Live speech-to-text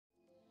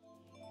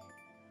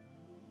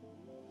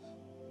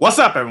What's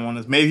up, everyone?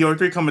 It's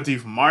Maybe03 coming to you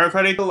from Mario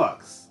Kart 8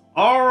 Deluxe.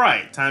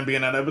 Alright, time to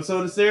begin another episode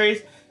of the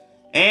series.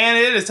 And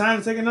it is time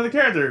to take another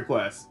character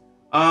request.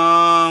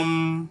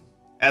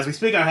 As we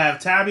speak, I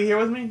have Tabby here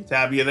with me.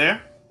 Tabby, you there?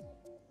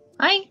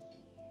 Hi.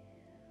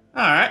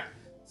 Alright.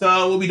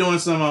 So, we'll be doing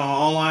some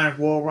online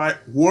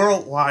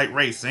worldwide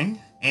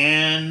racing.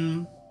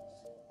 And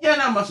yeah,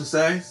 not much to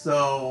say.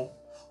 So,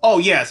 oh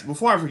yes,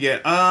 before I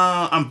forget,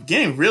 I'm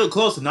getting real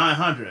close to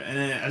 900.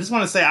 And I just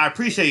want to say I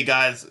appreciate you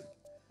guys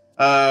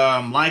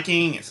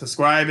liking, and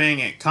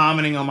subscribing, and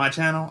commenting on my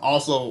channel.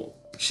 Also,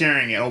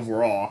 sharing it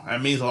overall.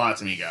 It means a lot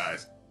to me,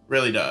 guys.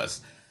 Really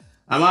does.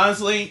 I'm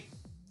honestly,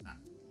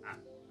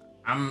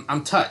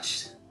 I'm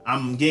touched.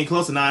 I'm getting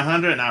close to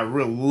 900, and I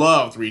really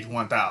love to reach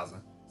 1,000.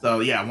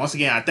 So yeah, once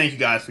again, I thank you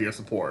guys for your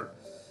support.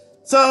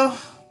 So,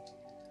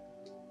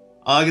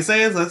 all I can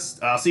say is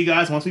I'll see you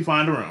guys once we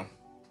find a room.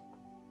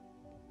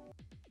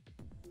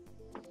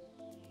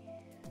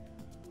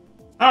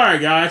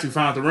 Alright guys, we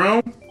found the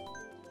room.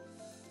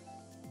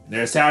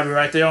 There's Tabby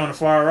right there on the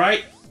far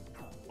right.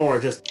 Or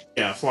just,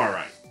 yeah, far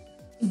right.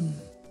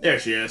 There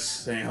she is,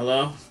 saying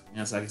hello.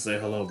 Yes, I can say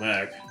hello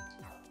back.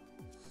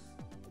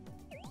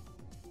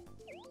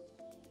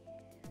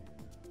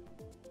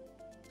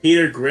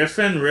 Peter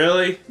Griffin,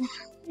 really?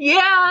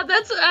 Yeah,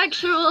 that's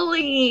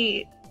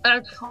actually a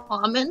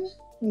common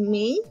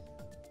meme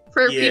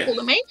for people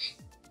to make.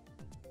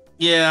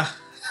 Yeah.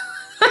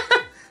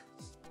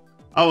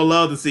 I would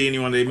love to see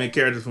anyone that make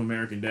characters from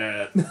American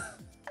Dad.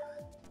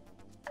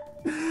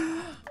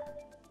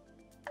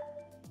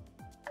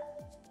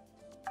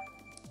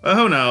 But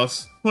who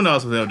knows? Who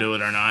knows if they'll do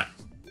it or not?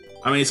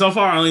 I mean, so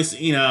far, I only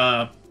seen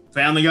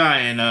Family Guy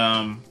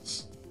and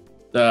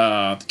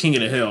the King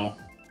of the Hill.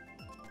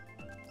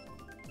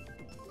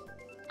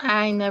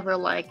 I never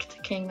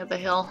liked King of the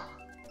Hill.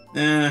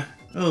 It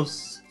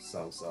was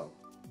so.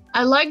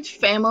 I liked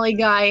Family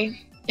Guy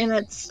in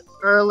its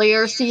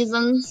earlier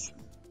seasons.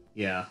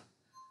 Yeah.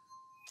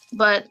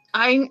 But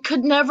I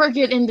could never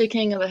get into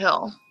King of the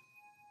Hill.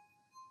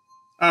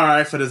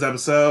 Alright, for this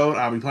episode,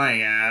 I'll be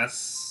playing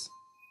as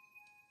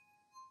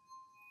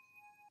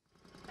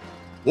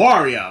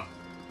Wario.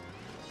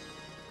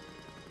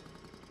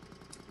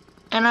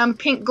 And I'm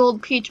Pink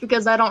Gold Peach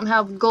because I don't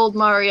have Gold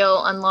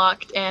Mario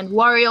unlocked, and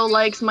Wario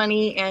likes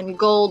money, and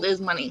gold is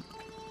money.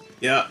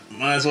 Yeah,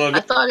 might as well go.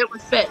 I thought it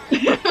would fit.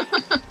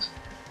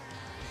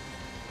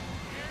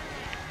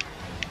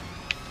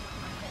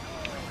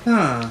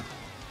 Huh.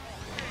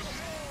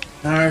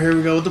 Alright, here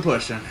we go with the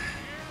pushing.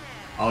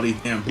 All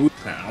these damn boot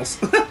panels.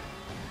 Okay,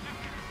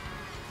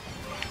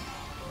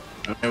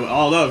 well,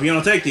 although, if you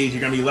don't take these,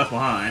 you're gonna be left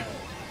behind.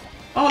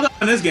 Although,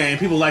 in this game,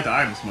 people like the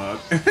item smug.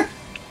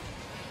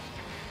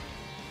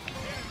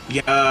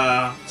 You can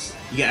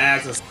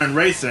ask a certain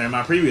racer in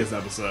my previous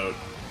episode.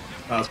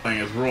 I was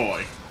playing as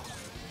Roy.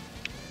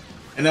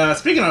 And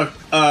speaking of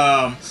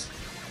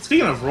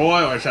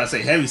Roy, or should I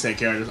say heavyset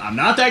characters, I'm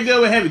not that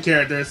good with heavy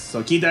characters,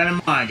 so keep that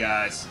in mind,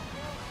 guys.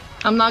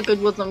 I'm not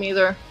good with them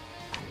either.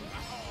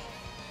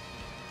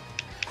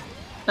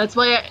 That's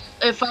why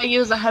if I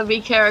use a heavy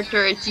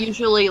character, it's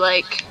usually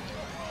like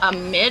a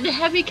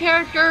mid-heavy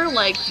character,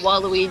 like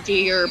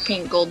Waluigi or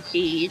Pink Gold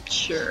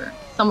Peach or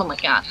someone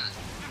like that.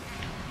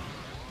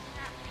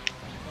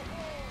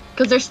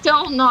 Because they're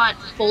still not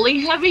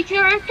fully heavy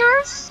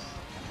characters.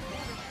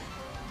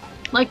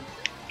 Like,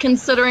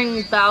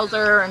 considering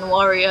Bowser and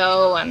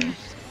Wario and...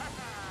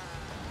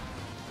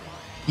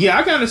 Yeah,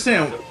 I can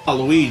understand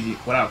Luigi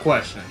without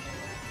question.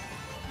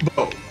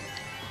 But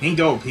Pink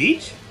Gold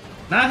Peach?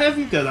 Not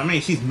heavy? Because, I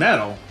mean, she's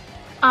metal.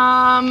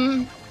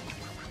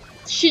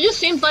 She just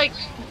seems like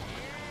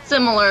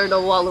similar to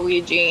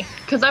Waluigi.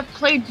 Because I've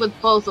played with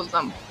both of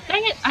them.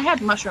 Dang it, I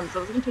had mushrooms. I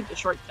was going to take the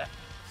shortcut.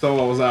 So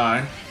what was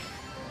I?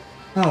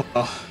 Oh,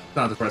 well, it's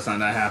not the first time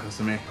that happens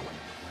to me.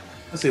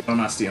 Let's see, what am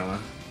I stealing?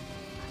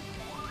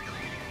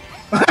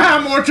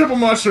 More triple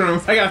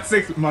mushrooms! I got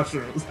 6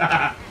 mushrooms.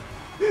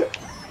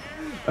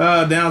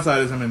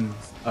 Downside is I'm in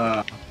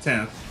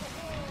 10th.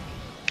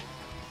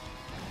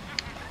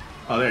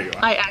 Oh, there you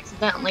are. I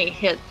accidentally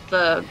hit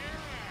the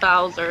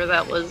Bowser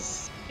that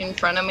was in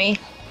front of me.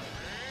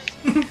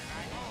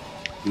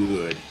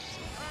 Good.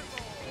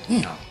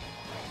 Damn.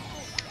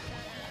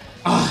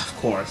 Ah, of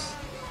course.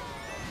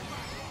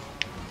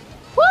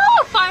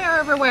 Woo! Fire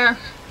everywhere!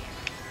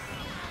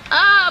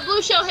 Ah,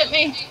 blue shell hit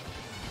me!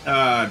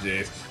 Ah,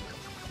 jeez.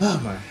 Oh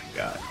my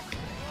god.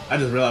 I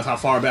just realized how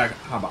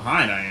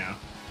behind I am.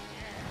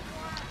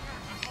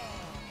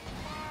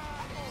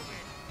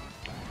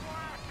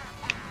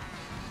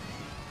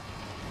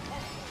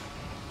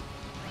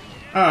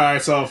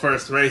 Alright, so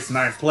first race,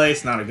 9th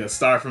place. Not a good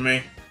start for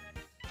me.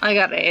 I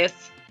got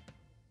 8th.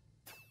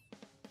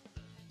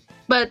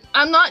 But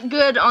I'm not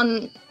good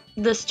on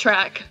this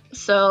track,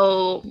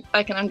 so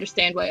I can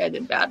understand why I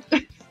did bad.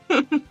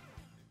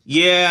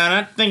 Yeah, and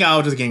I think I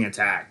was just getting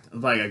attacked.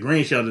 Like a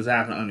green shell just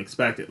happened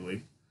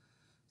unexpectedly.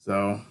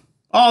 So,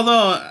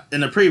 although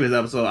in the previous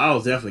episode, I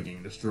was definitely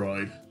getting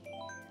destroyed.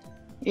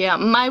 Yeah,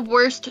 my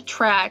worst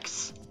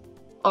tracks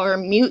are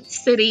Mute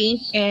City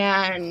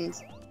and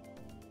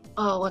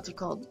oh, what's it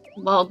called?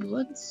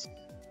 Wildwoods?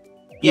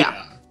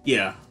 Yeah.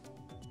 Yeah.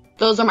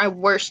 Those are my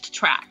worst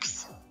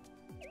tracks.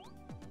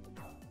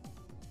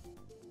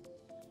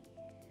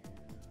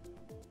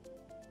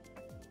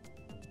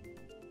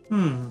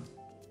 Well,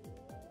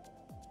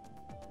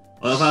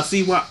 if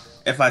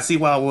I see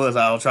Wildwoods,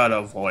 I'll try to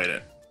avoid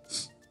it.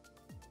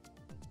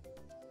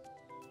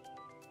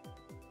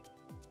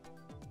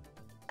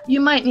 You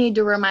might need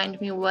to remind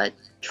me what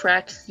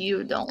tracks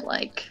you don't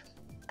like.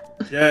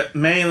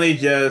 Mainly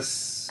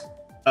just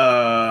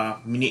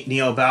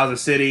Neo Bowser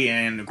City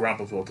and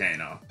Grumple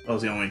Volcano.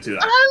 Those are the only two.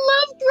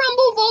 I love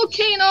Grumble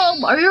Volcano!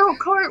 Mario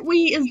Kart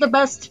Wii is the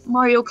best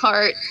Mario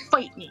Kart.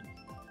 Fight me.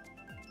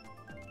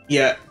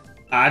 Yeah,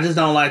 I just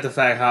don't like the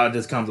fact how it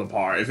just comes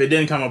apart. If it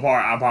didn't come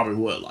apart, I probably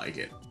would like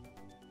it.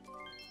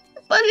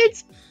 But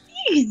it's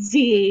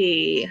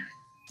easy.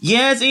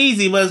 Yeah, it's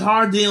easy, but it's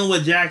hard dealing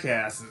with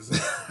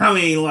jackasses. I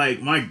mean,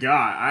 like, my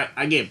god,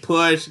 I get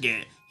pushed,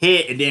 get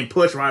hit, and then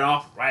push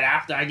right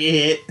after I get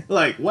hit.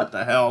 Like, what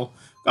the hell?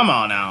 Come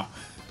on now.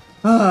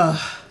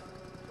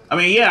 I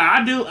mean, yeah,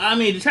 I do. I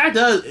mean, the track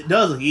does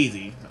look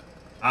easy.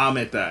 I'll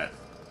admit that.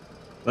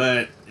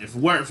 But if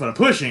it weren't for the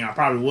pushing, I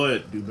probably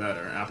would do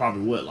better, and I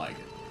probably would like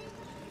it.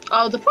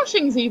 Oh, the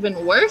pushing's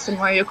even worse in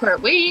Mario Kart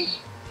Wii.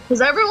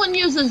 Because everyone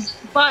uses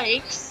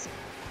bikes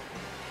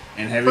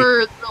And heavy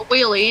for the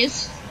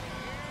wheelies.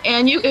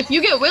 And if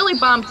you get wheelie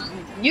bumped,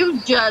 you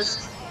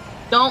just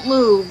don't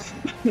move.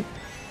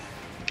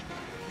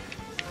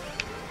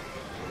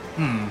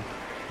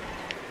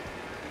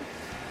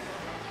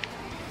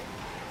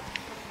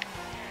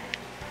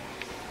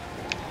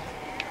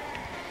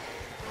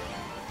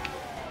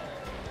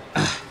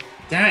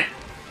 Damn it!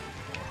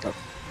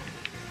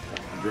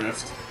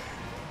 Drift.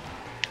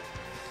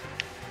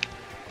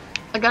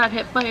 I got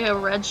hit by a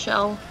red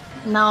shell.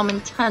 Now I'm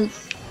in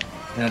 10th.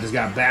 And I just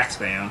got back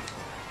spam.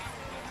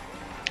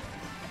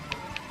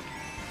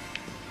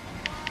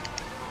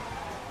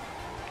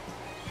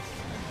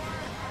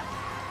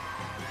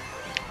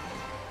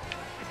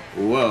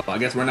 Whoa, I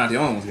guess we're not the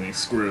only ones getting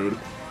screwed.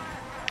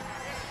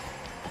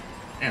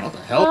 Man, what the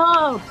hell?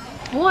 Oh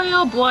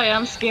boy,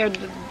 I'm scared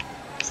of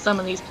some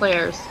of these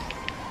players.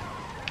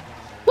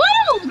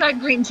 Woo! That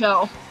green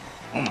shell.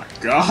 Oh my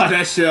god,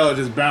 that shell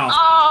just bounced.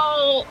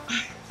 Oh!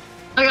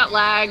 I got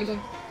lagged.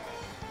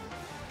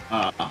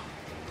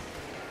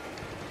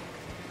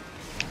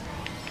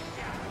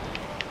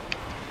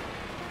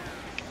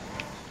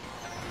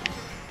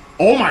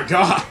 Oh my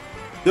god!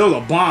 There was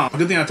a bomb.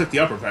 Good thing I took the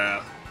upper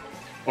path.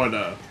 Or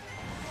the...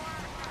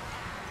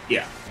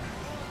 Yeah.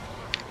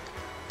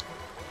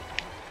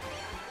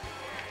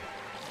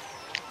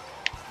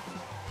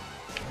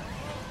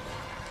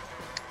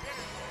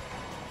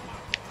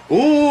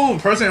 Ooh,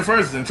 person in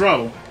first is in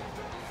trouble.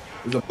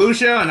 There's a blue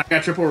shell and I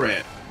got triple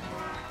red.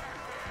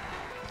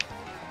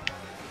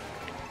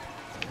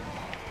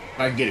 If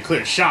I can get a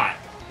clear shot.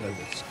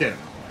 Shit.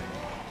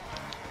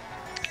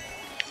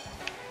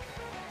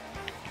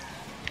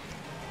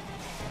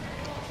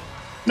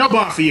 No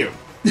bomb for you.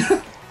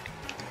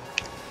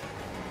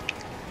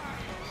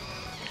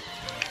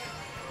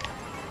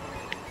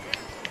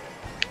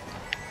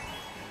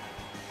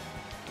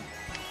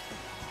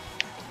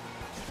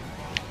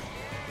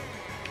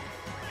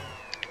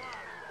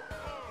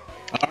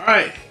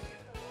 Alright.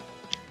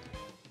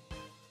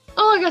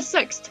 Oh, I got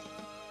 6th.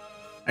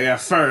 I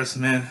got first,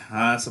 man.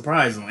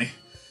 Surprisingly.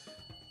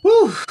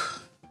 Whew.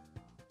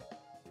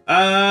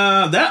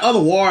 That other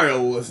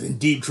Wario was in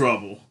deep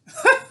trouble.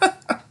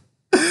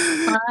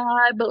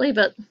 I believe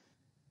it.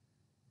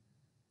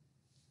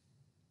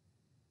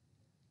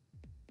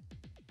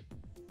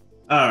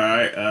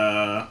 Alright,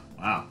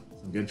 wow.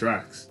 Some good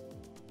tracks.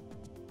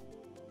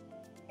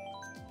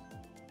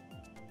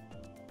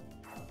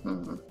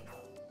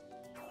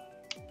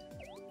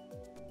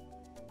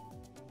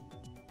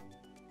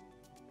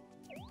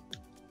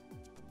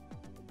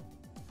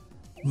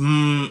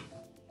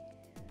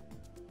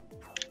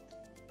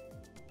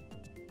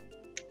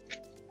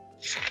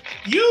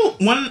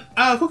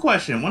 Quick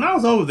question. When I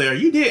was over there,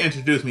 you did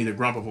introduce me to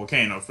Grumple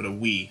Volcano for the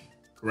Wii,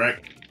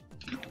 correct?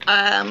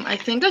 I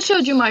think I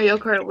showed you Mario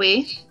Kart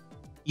Wii.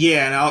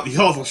 Yeah, and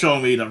you also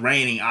showed me the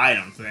raining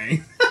item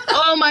thing.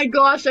 Oh my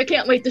gosh, I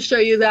can't wait to show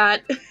you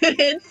that.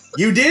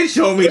 You did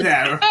show me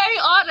that.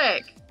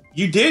 Chaotic.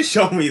 You did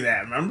show me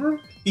that,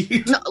 remember?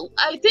 No,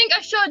 I think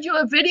I showed you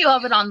a video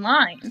of it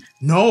online.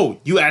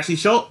 No, you actually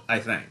showed... I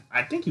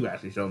think you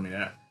actually showed me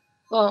that.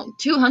 Well,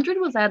 200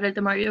 was added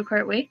to Mario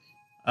Kart Wii.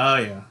 Oh,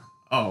 yeah.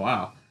 Oh,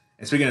 wow.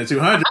 And speaking of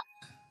 200...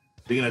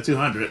 Speaking of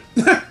 200...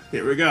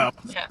 Here we go.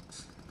 Yeah.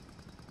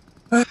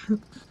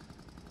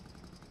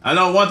 I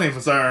know one thing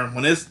for certain.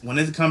 When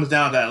it comes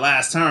down to that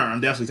last turn,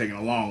 I'm definitely taking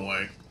a long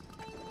way.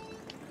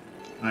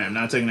 I am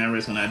not taking that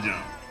risk on that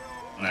jump.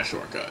 On that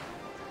shortcut.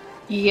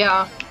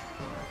 Yeah.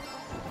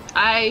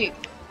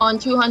 On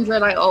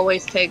 200, I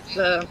always take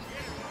the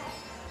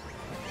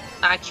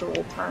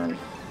actual turn.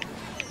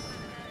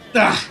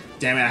 Ah,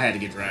 damn it, I had to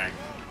get dragged.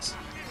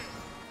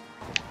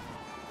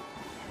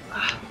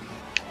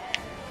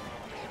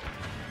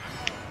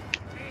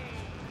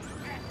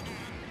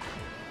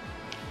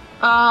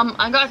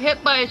 I got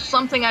hit by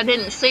something I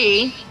didn't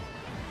see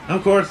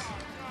Of course.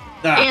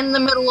 Ah. in the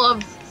middle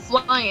of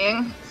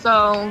flying,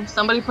 so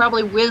somebody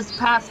probably whizzed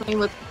past me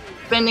with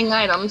bending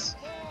items.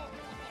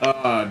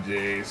 Oh,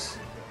 jeez.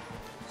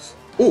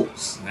 Oh,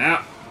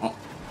 snap. Oh,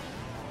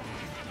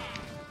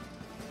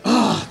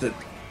 I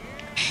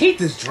hate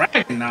this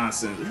dragon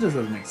nonsense. It just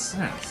doesn't make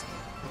sense.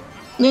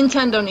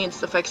 Nintendo needs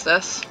to fix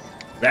this.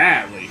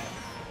 Badly.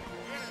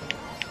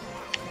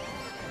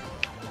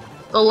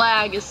 The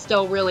lag is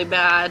still really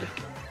bad.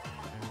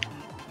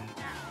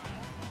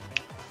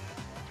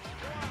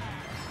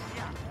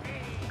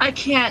 I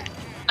can't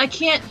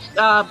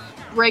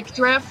brake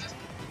drift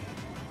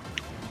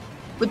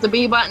with the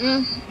B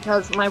button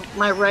because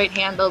my right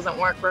hand doesn't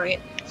work right,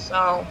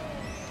 so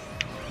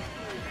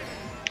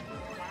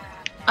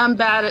I'm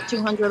bad at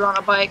 200 on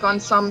a bike on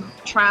some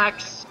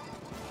tracks.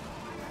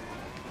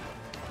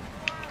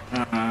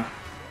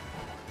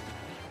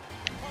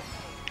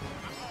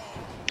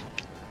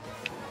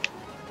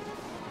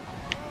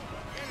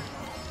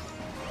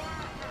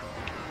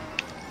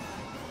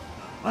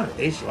 What an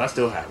issue. I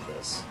still have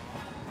this.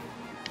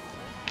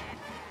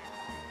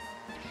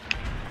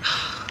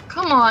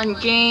 Come on,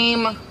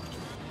 game.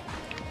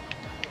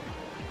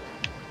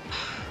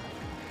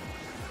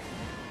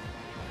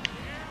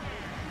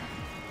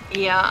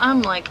 Yeah,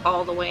 I'm like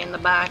all the way in the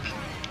back.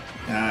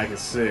 Yeah, I can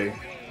see.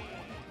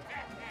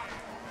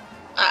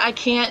 I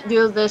can't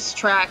do this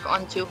track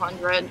on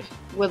 200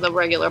 with a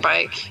regular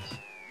bike.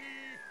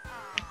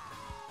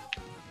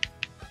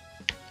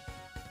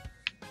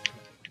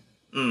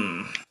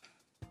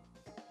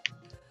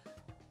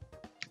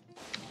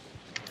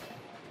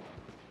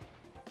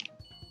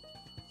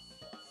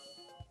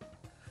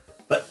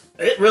 But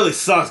it really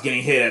sucks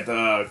getting hit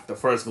at the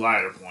first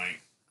glider point.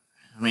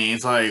 I mean,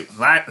 it's like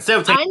I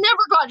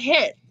never got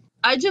hit.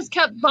 I just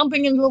kept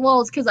bumping into the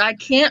walls because I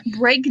can't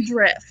brake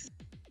drift.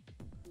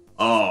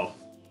 Oh.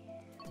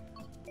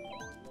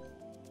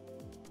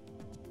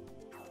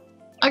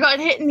 I got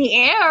hit in the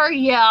air,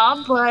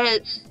 yeah,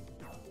 but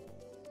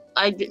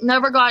I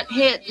never got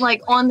hit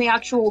like on the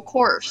actual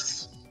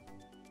course.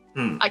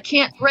 I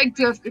can't brake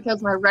drift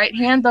because my right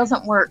hand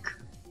doesn't work.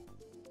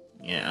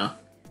 Yeah.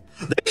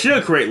 They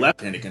should create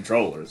left-handed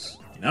controllers,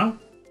 you know?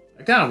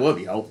 That kind of would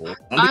be helpful.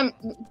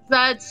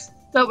 That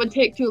would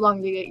take too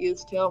long to get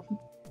used to.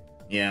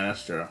 Yeah,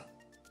 that's true.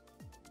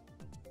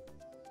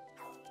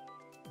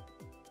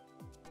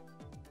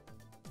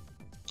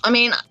 I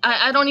mean,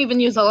 I don't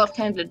even use a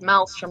left-handed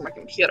mouse from my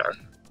computer.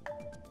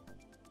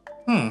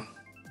 Yeah,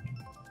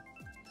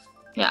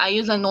 I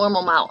use a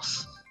normal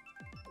mouse.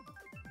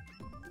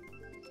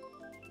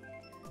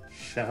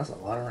 Shit, that's a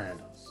lot of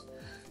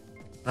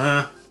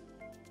randoms.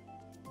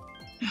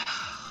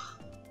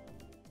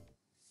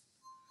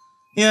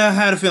 Yeah, I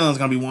had a feeling it was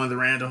gonna be one of the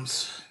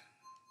randoms.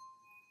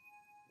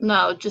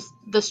 No, just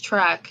this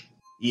track.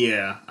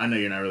 Yeah, I know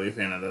you're not really a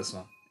fan of this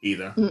one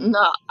either.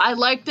 No, I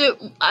liked it.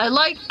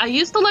 I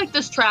used to like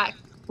this track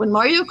when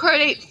Mario Kart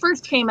 8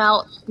 first came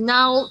out.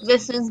 Now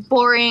this is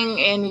boring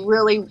and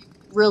really,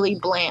 really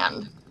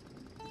bland.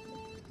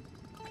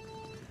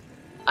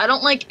 I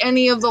don't like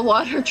any of the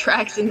water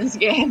tracks in this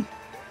game.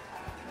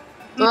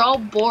 They're all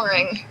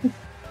boring.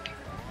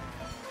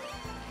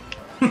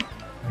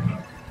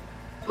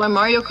 My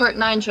Mario Kart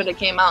 9 should have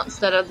came out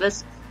instead of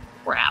this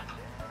crap.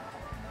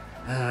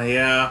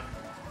 Yeah.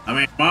 I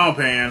mean, in my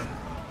opinion,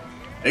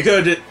 they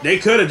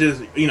could have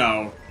just, you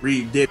know,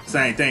 redid the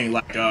same thing,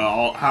 like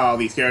how all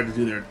these characters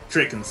do their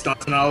tricks and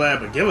stunts and all that,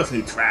 but give us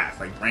new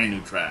tracks, like brand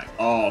new tracks,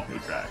 all new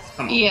tracks.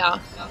 Come on. Yeah.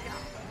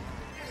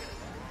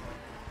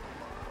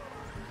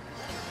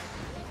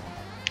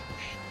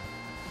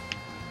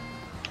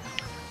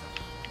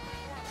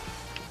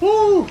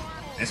 Woo!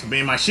 Thanks for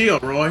being my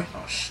shield, Roy.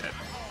 Oh shit.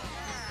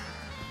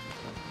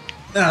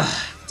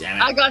 Ugh, damn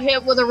it. I got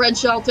hit with a red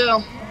shell too.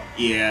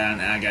 Yeah, and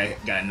I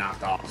got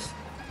knocked off.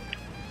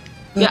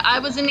 Yeah, I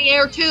was in the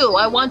air too.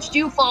 I watched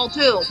you fall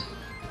too.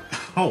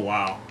 Oh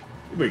wow.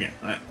 We're getting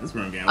this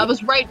room game. I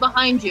was right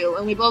behind you,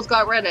 and we both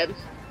got redded.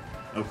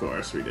 Of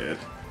course we did.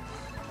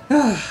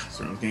 This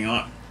room's getting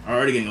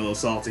already getting a little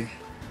salty.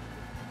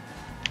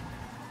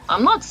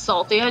 I'm not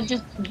salty. I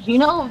just, you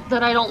know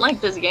that I don't like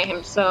this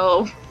game,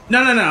 so. No.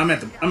 I'm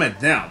at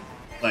them.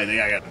 Like they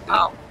got.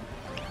 Oh.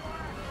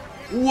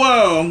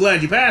 Whoa! I'm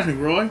glad you passed me,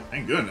 Roy.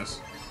 Thank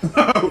goodness.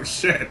 Oh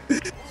shit!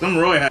 Some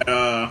Roy had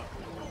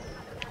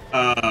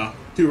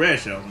 2 red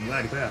shells. I'm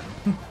glad he passed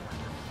me.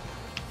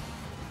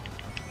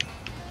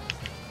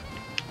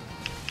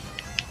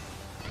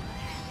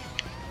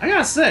 I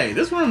gotta say,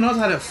 this one knows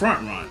how to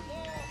front run.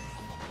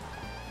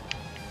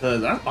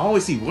 Cause I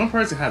always see one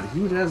person has a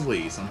huge ass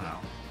lead somehow.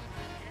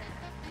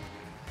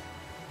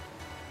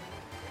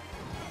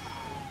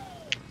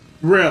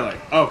 Really?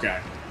 Okay.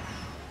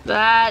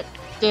 That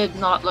did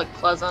not look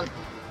pleasant.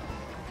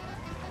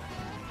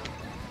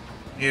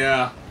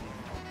 Yeah.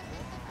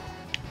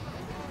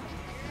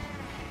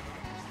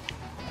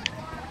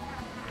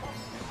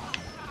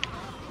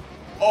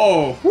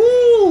 Oh,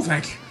 whoo!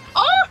 Thank you.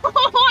 Oh,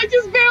 I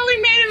just barely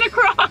made it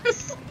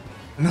across.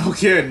 No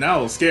kidding, that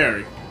was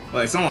scary.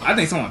 Like I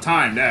think someone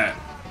timed that.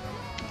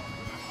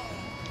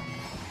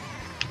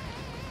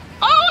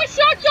 Oh, I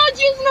shot dodge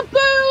using a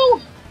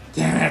boo!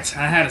 Damn it!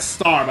 I had a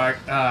star, but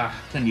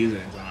couldn't use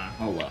it in time.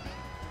 Oh well.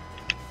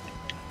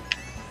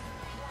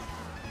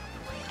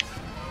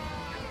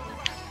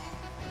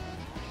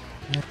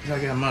 I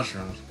got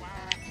mushrooms.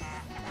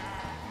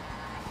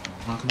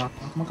 Come on, come on,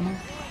 come on, come on.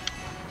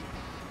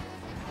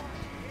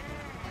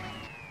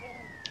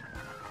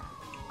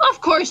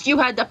 Of course you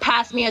had to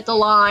pass me at the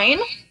line.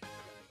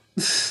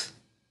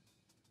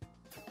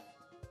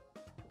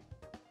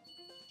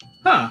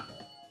 Huh.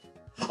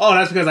 Oh,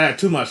 that's because I had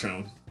 2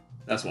 mushrooms.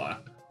 That's why.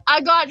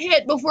 I got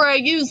hit before I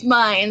used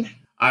mine.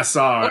 I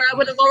saw it. Or I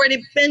would have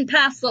already been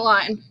past the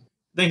line.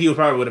 I think you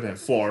probably would have been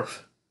 4th.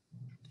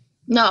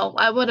 No,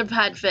 I would have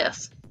had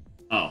 5th.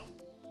 Oh.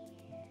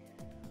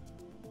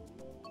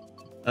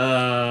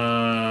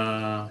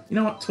 You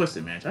know what?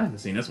 Twisted Match. I haven't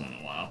seen this one in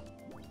a while.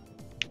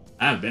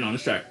 I haven't been on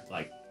this track,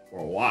 like, for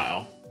a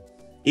while.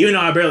 Even though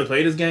I barely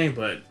played this game,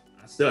 but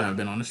I still haven't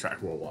been on this track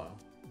for a while.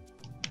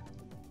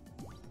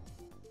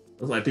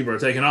 Looks like people are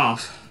taking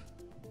off.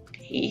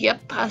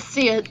 Yep, I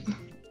see it.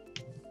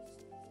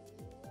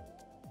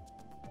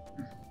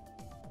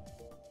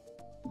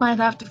 Might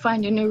have to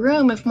find a new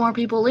room if more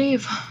people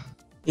leave.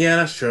 Yeah,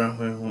 that's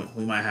true.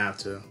 We might have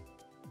to.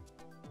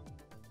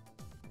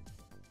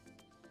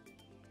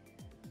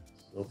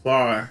 So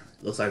far,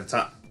 looks like the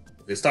top.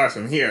 If it starts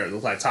from here, it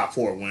looks like top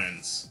 4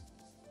 wins.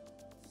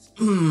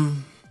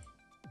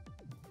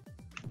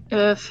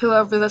 If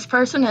whoever this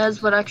person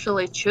is would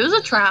actually choose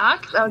a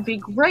track, that would be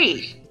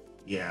great.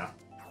 Yeah.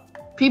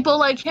 People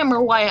like him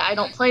are why I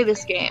don't play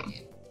this game.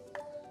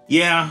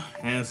 Yeah,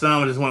 and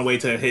some just want to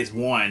wait till it hits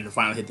 1 to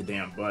finally hit the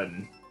damn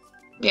button.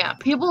 Yeah,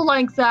 people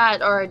like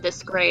that are a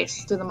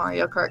disgrace to the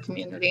Mario Kart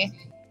community.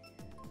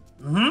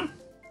 Mm-hmm.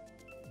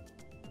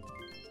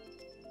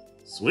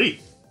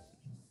 Sweet.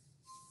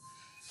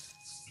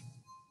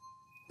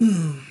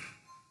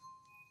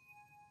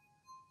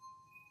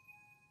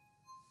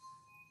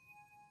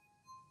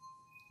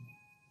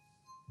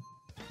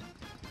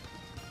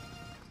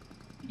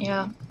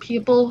 Yeah,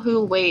 people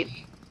who wait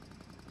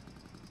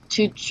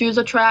to choose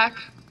a track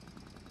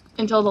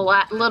until the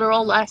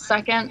literal last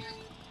second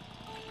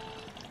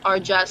are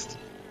just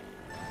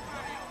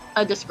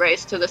a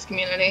disgrace to this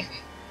community.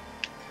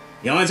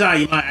 The only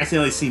time you might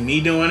accidentally see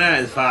me doing that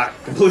is if I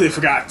completely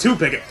forgot to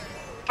pick it.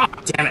 Oh,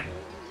 damn it.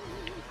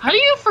 How do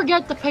you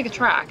forget to pick a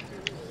track?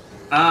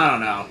 I don't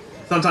know.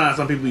 Sometimes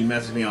some people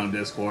message me on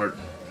Discord.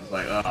 It's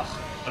like, ugh,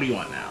 what do you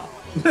want now?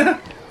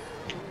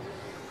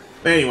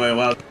 But anyway,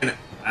 well, damn it.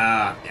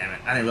 I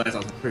didn't realize I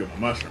was going to pick up a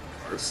mushroom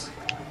first.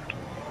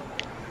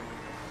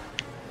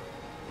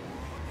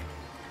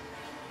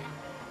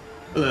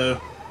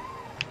 Hello.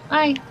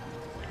 Hi.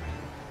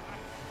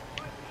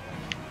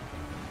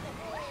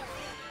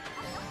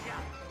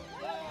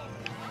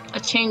 I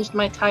changed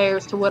my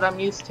tires to what I'm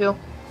used to.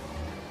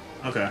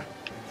 Okay.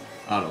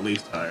 Oh, the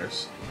leaf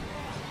tires.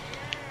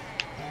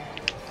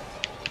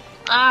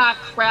 Ah,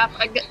 crap.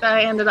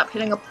 I ended up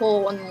hitting a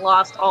pole and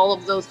lost all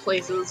of those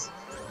places.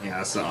 Yeah,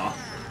 I saw.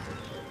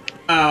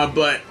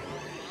 But...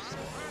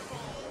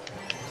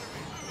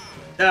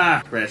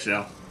 red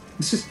shell.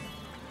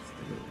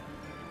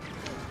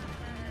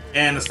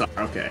 And a star,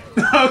 okay.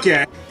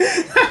 Okay.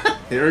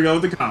 Here we go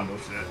with the combo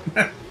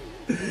shit.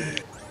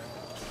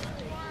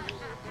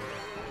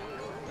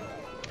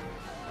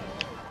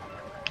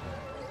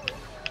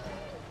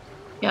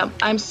 Yeah,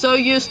 I'm so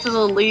used to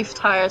the leaf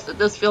tires that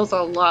this feels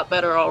a lot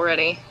better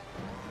already.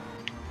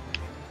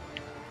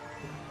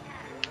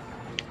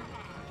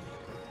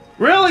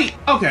 Really?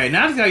 Okay,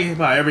 now I just gotta get hit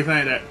by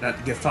everything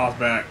that gets tossed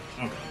back.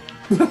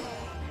 Okay.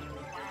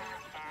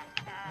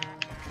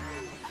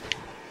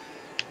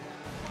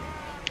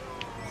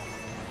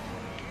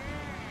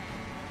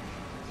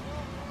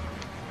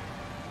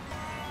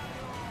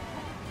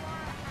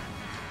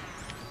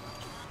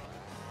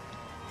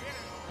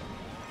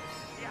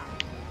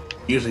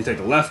 Usually take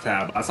the left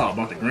tab, but I saw a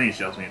bunch of green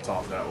shells being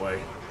tossed that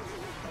way.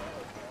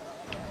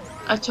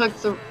 I took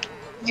the...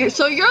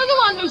 So you're the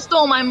one who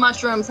stole my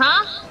mushrooms,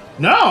 huh?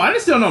 No, I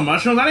didn't steal no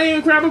mushrooms. I didn't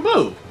even grab a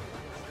boo.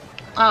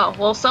 Oh,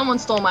 well, someone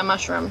stole my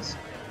mushrooms.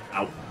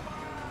 Ow.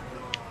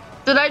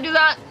 Did I do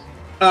that?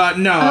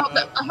 No.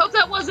 I hope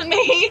that wasn't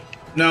me.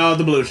 No,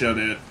 the blue shell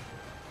did.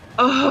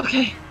 Oh,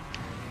 okay.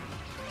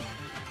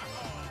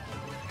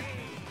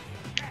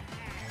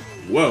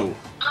 Whoa.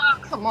 Oh,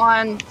 come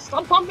on.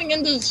 Stop bumping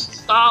into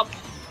stuff.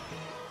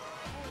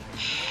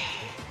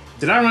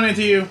 Did I run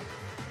into you?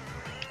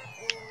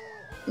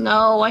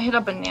 No, I hit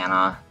a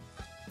banana.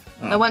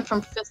 Oh. I went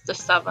from 5th to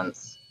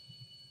 7th.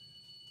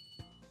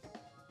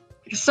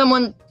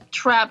 Someone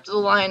trapped the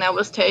line I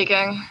was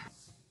taking.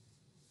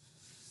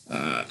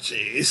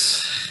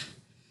 Jeez.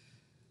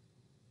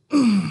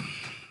 I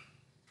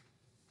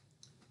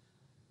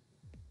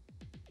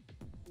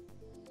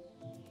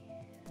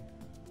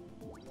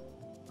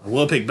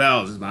will pick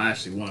Bowser's, but I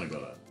actually want to go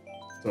to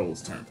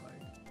Toad's Turnpike.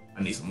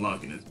 I need some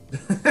luck in it.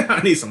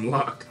 I need some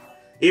luck.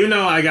 Even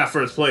though I got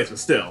first place, but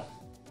still.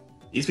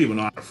 These people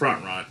know how to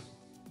front run.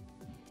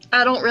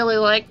 I don't really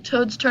like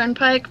Toad's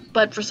Turnpike,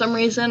 but for some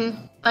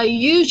reason, I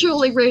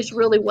usually race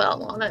really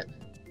well on it.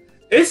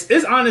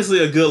 It's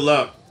honestly a good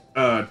luck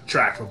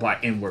track for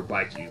inward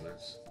bike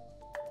users.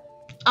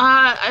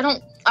 I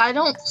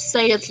don't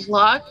say it's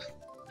luck.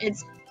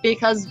 It's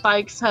because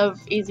bikes have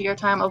easier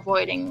time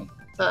avoiding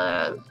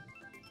the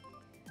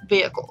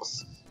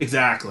vehicles.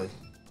 Exactly.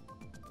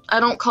 I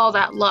don't call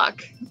that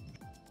luck.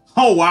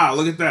 Oh wow,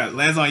 look at that.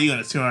 Lands on you in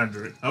a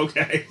 200.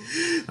 Okay.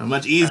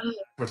 Much easier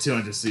for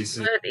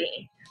 200cc.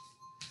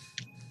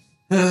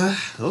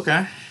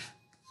 Okay.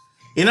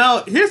 You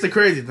know, here's the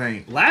crazy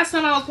thing. Last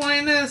time I was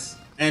playing this,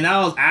 and that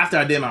was after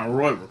I did my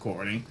Roy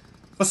recording,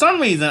 for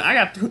some reason, I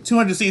got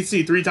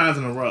 200cc 3 times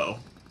in a row.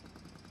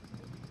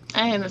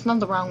 Hey, there's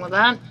nothing wrong with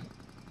that.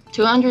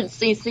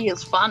 200cc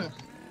is fun.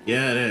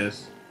 Yeah, it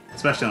is.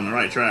 Especially on the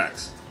right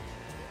tracks.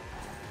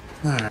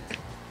 Alright.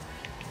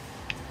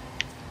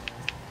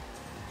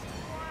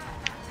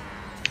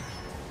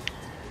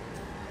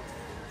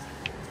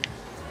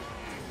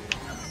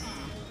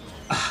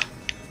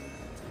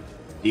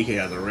 DK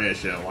has a red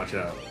shell, watch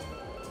out.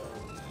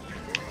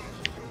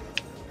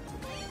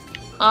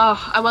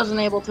 Oh, I wasn't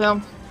able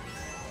to.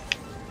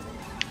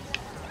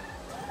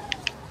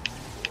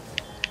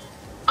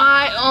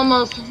 I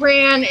almost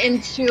ran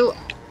into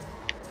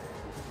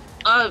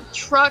a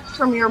truck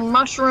from your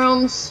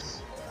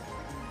mushrooms.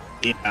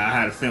 Yeah, I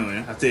had a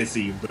feeling. I did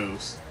see you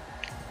boost.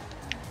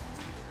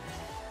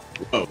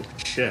 Whoa,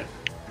 shit.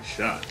 Good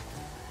shot.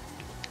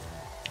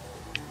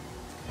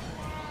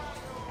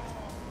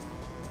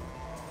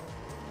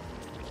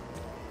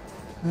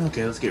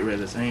 Okay, let's get rid of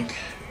this ink.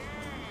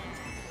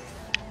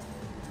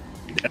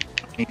 You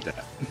definitely need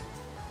that.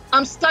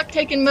 I'm stuck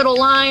taking middle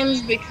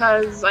lines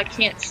because I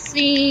can't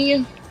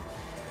see.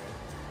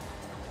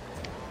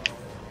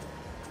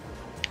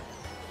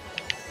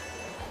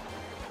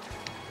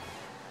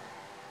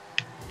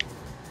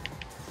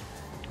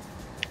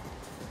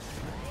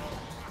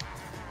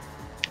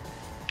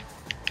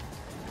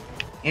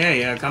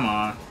 Yeah, come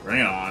on. Bring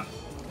it on.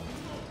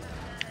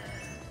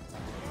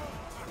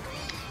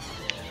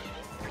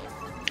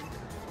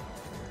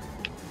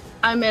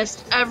 I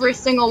missed every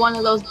single one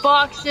of those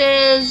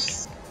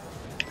boxes.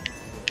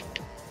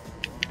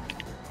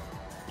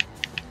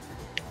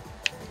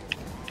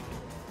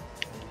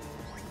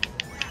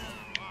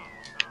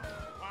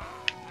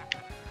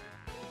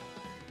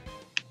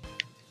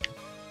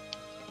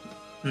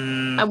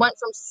 I went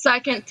from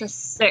 2nd to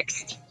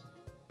 6th.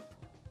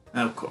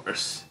 Of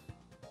course.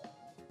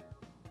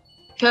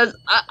 Because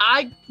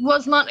I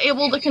was not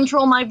able to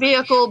control my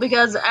vehicle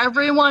because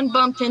everyone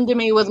bumped into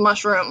me with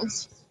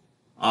mushrooms.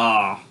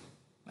 Oh,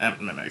 that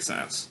makes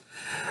sense.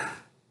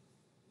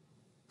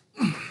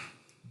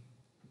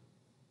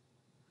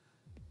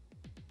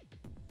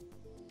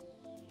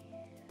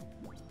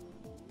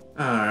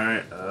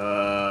 Alright,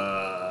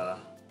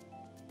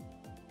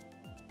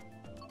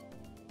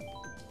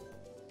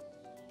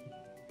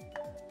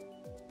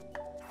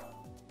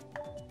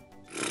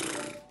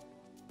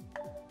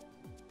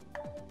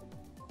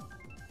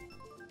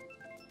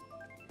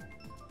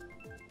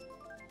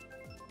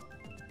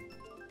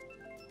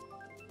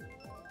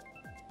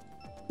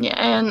 Yeah,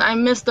 and I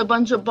missed a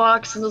bunch of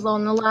boxes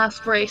on the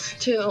last race,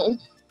 too.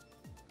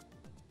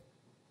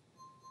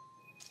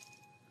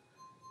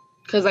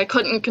 Because I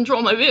couldn't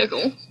control my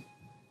vehicle.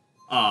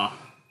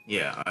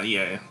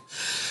 yeah.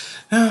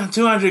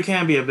 200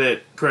 can be a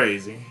bit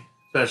crazy,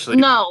 especially...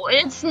 No,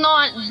 it's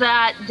not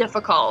that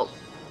difficult.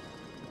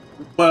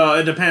 Well,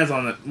 it depends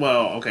on the...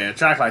 Well, okay, a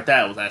track like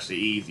that was actually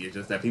easier,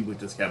 just that people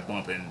just kept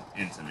bumping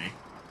into me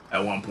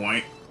at one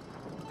point.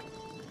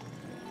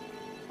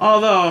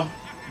 Although,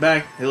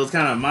 it was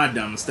kind of my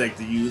dumb mistake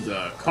to use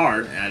a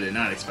Kart, and I did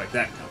not expect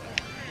that coming.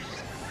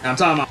 And I'm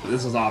talking about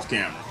this was off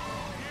camera.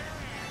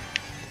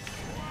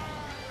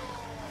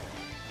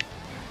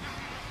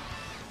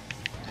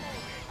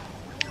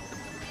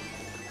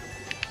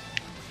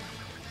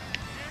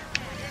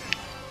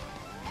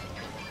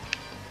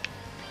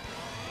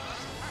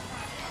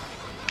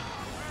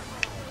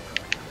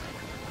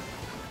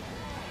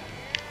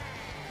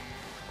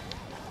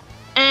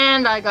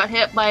 And I got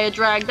hit by a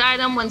dragged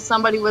item when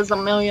somebody was a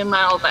million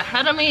miles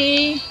ahead of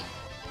me.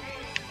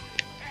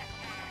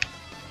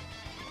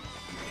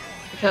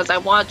 Because I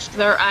watched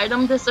their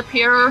item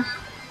disappear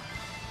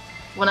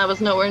when I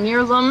was nowhere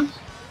near them.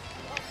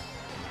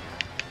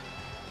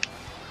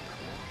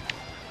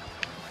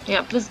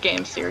 Yep, this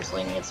game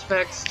seriously needs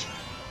fixed.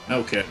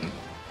 No kidding.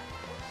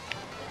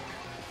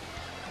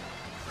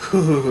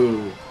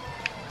 Whew.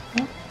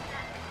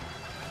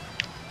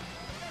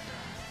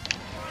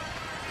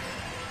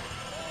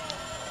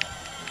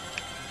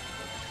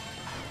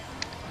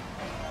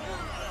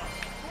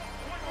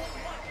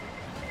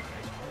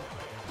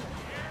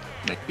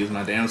 Use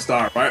my damn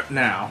star right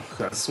now,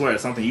 because I swear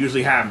something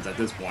usually happens at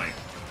this point.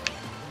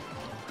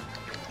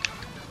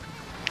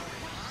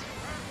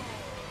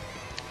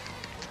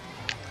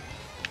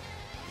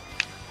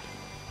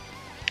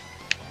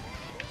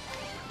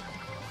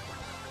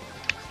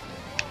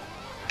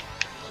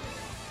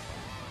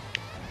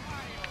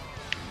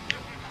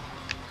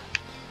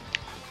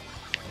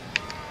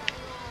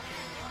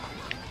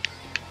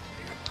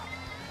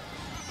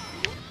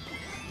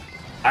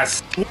 I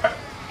swear.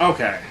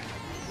 Okay.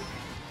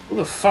 Who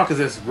the fuck is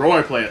this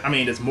Roy player? I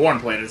mean, this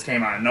Morton player that just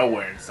came out of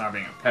nowhere and started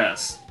being a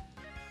pest.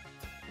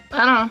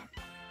 I don't know.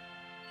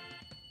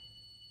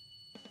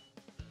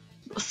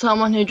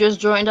 Someone who just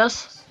joined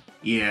us?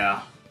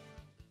 Yeah.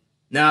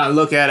 Now I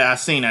look at it, I've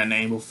seen that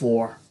name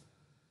before.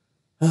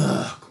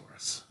 Of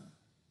course.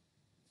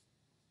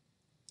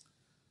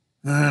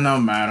 No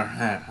matter.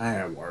 I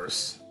had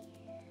worse.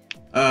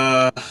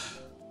 Boy,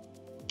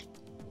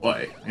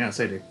 I gotta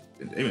say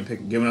they've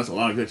been giving us a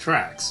lot of good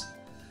tracks,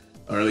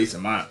 or at least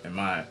in my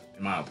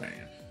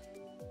opinion.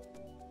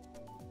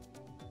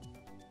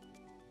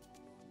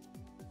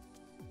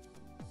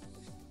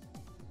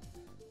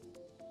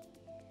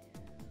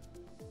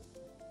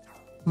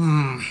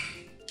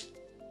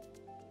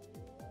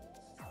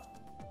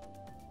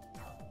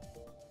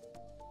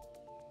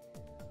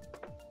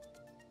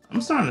 I'm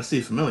starting to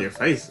see familiar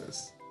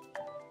faces.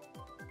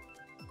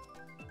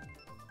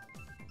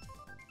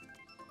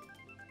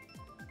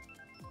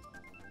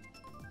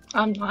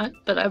 I'm not,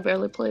 but I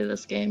barely play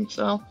this game,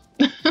 so.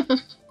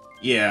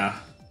 Yeah.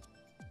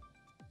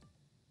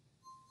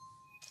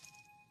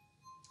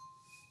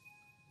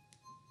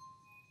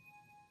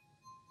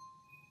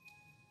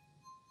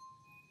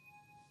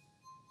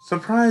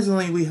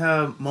 Surprisingly, we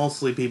have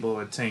mostly people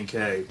at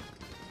 10K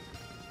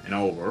and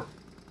over.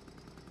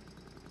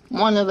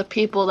 One of the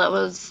people that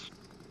was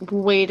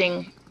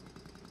waiting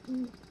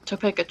to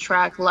pick a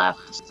track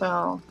left,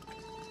 so.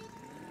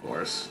 Of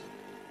course.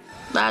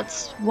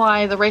 That's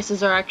why the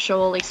races are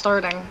actually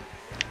starting.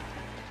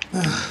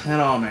 That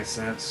all makes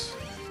sense.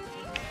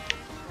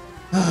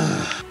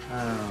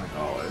 Like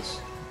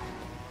always.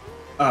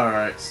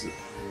 Alright. So,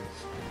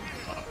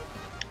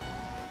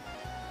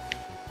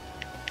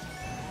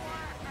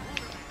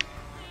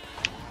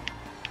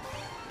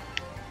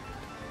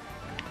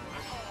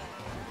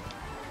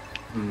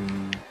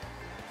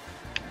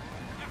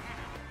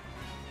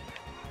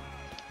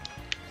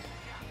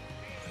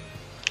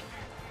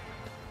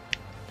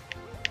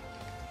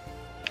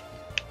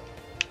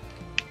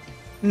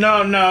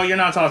 No, you're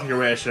not talking to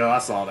Red Show. I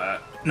saw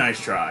that. Nice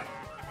try.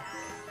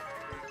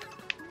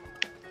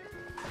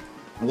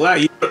 I'm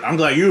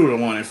glad you were the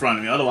one in front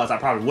of me. Otherwise, I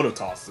probably would have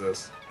tossed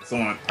this.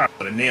 Someone probably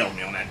would have nailed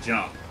me on that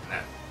jump.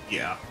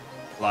 Yeah,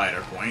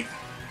 glider point.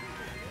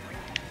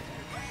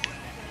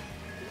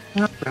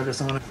 Grab this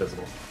someone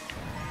invisible.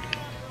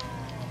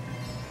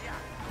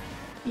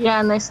 Yeah,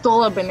 and they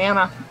stole a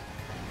banana.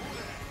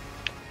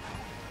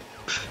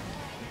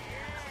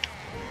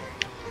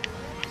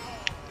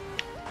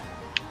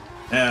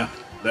 Yeah,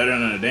 better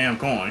than a damn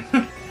coin.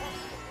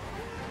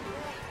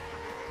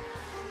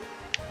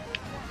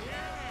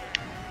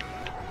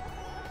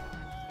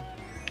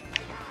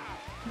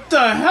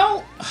 The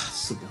hell?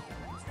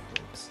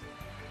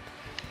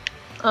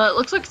 It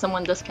looks like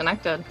someone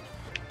disconnected.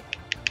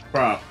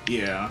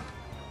 Yeah.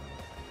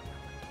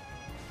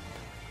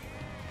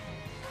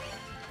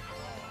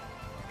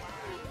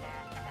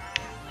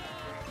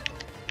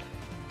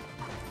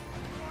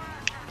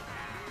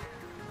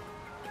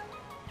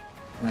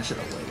 I should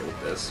have waited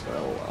with this, but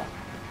oh well.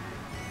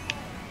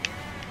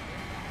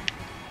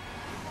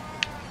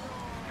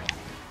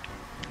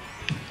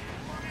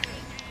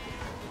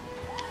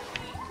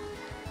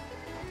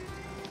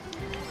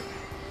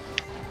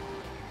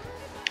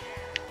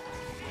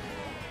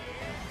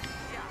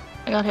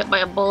 I got hit by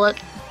a bullet.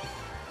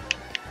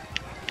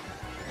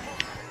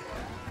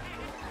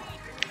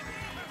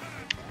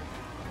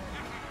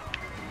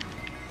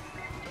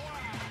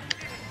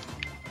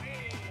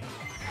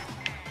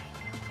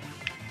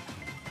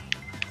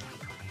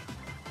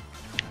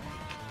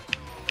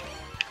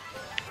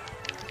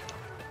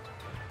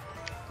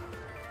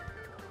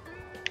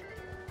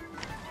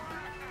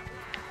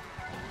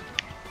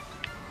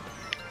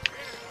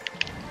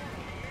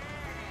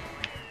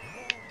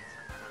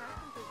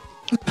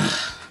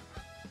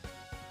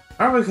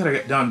 I probably could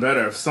have done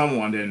better if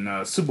someone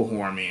didn't super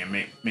horn me and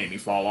made me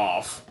fall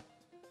off.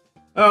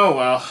 Oh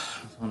well,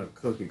 one of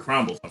the cookie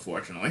crumbles,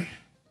 unfortunately.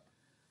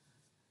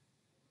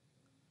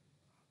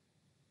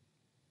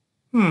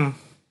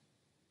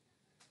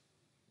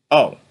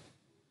 Oh.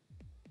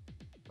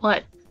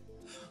 What?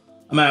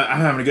 I'm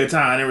having a good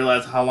time. I didn't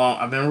realize how long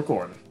I've been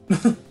recording.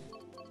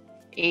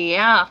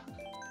 Yeah.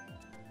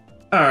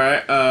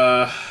 Alright,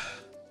 I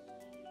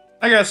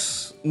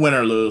guess win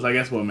or lose. I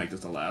guess we'll make this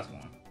the last one.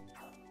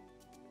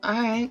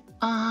 Alright,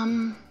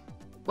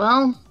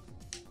 well,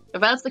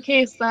 if that's the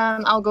case,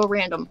 then I'll go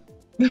random.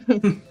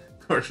 Of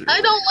course you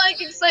I don't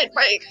like Excite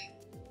Break.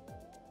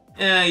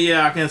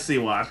 Yeah, I can see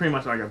why. It's pretty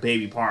much like a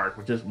baby park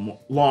with just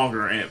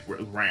longer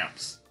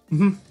ramps.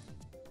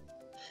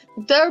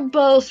 They're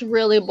both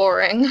really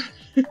boring.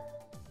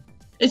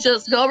 It's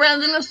just go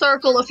around in a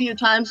circle a few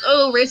times.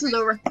 Oh, race is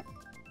over.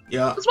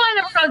 Yeah. That's why I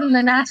never got in the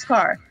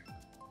NASCAR.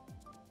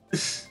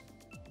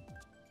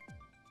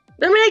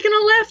 They're making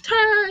a left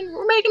turn.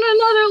 We're making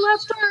another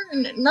left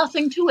turn.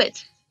 Nothing to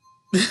it.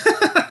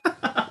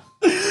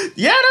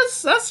 Yeah,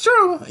 that's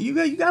true. You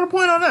got a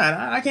point on that.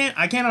 I can't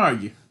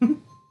argue.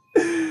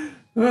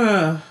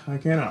 I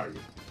can't argue.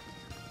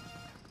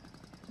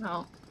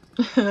 No.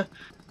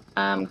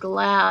 I'm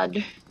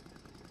glad.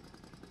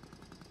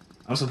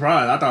 I'm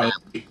surprised. I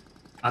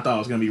thought it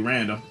was gonna be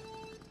random.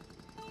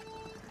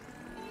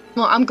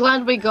 Well, I'm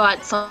glad we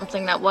got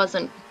something that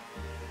wasn't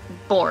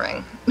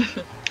boring.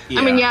 Yeah.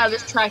 I mean, yeah,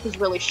 this track is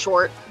really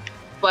short,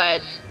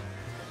 but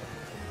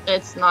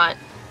it's not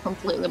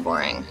completely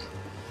boring.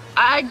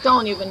 I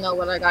don't even know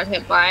what I got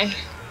hit by.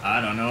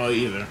 I don't know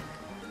either.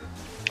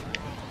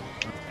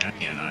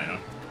 Okay, an item.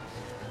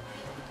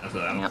 That's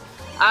what Yep.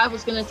 I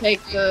was gonna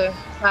take the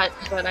cut,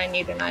 but I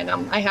need an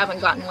item. I haven't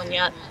gotten one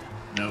yet.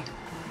 Nope,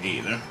 me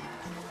either.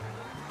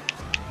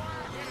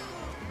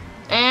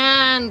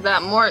 And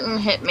that Morton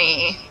hit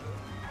me.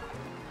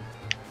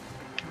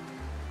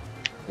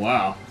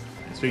 Wow.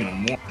 And speaking of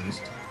Mortons,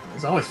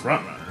 there's always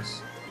front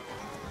runners.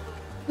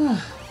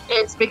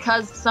 It's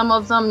because some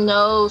of them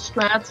know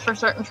strats for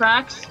certain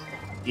tracks.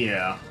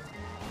 Yeah.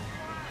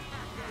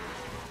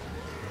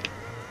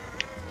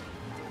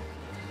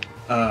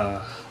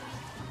 Oh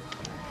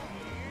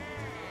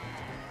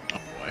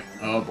boy.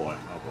 Oh boy.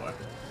 Oh boy.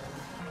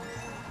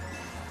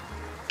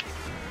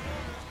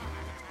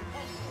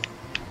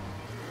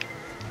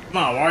 Come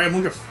on, Wario,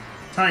 move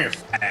turn your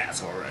fat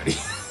ass already.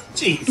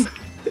 Jeez.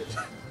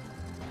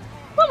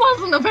 That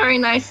wasn't a very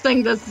nice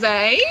thing to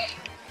say.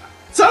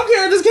 Some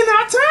characters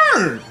cannot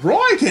turn.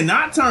 Roy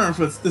cannot turn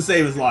to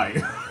save his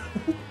life.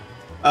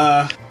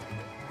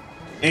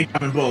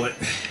 Incoming bullet.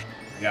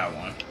 Got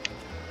one.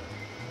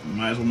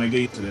 Might as well make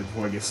use of it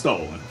before it gets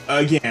stolen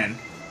again.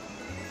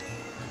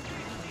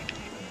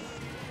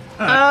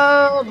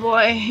 Oh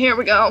boy, here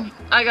we go.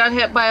 I got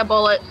hit by a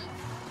bullet.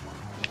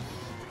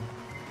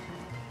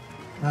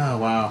 Oh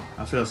wow,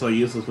 I feel so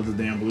useless with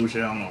the damn blue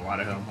shell. I don't know why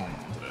the hell I'm holding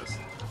on to this.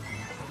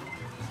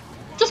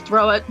 Just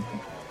throw it.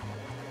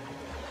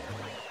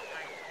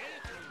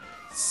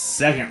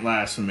 Second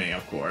last for me,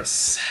 of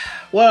course.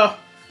 Well,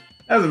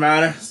 doesn't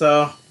matter.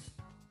 So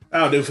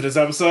that'll do for this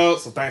episode.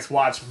 So thanks for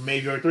watching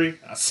Major 3.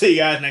 I'll see you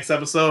guys next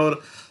episode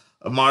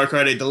of Mario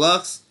Kart 8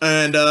 Deluxe.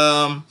 And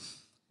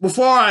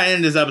before I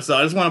end this episode,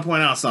 I just want to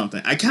point out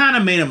something. I kind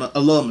of made a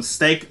little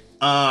mistake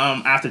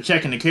after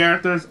checking the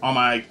characters on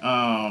my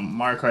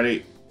Mario Kart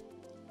 8.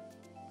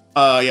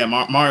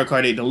 Mario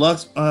Kart 8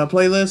 Deluxe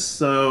playlist.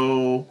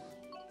 So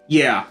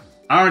yeah,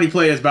 I already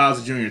played as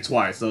Bowser Jr.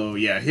 twice. So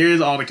yeah,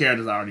 here's all the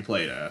characters I already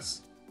played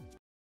as.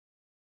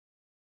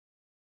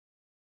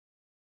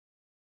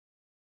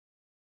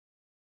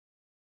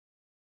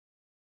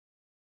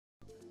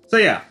 So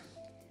yeah,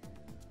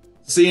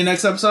 see you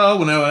next episode.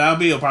 Whenever that'll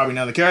be, it'll probably be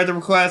another character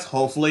request,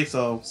 hopefully.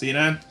 So see you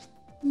then.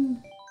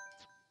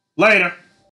 Later.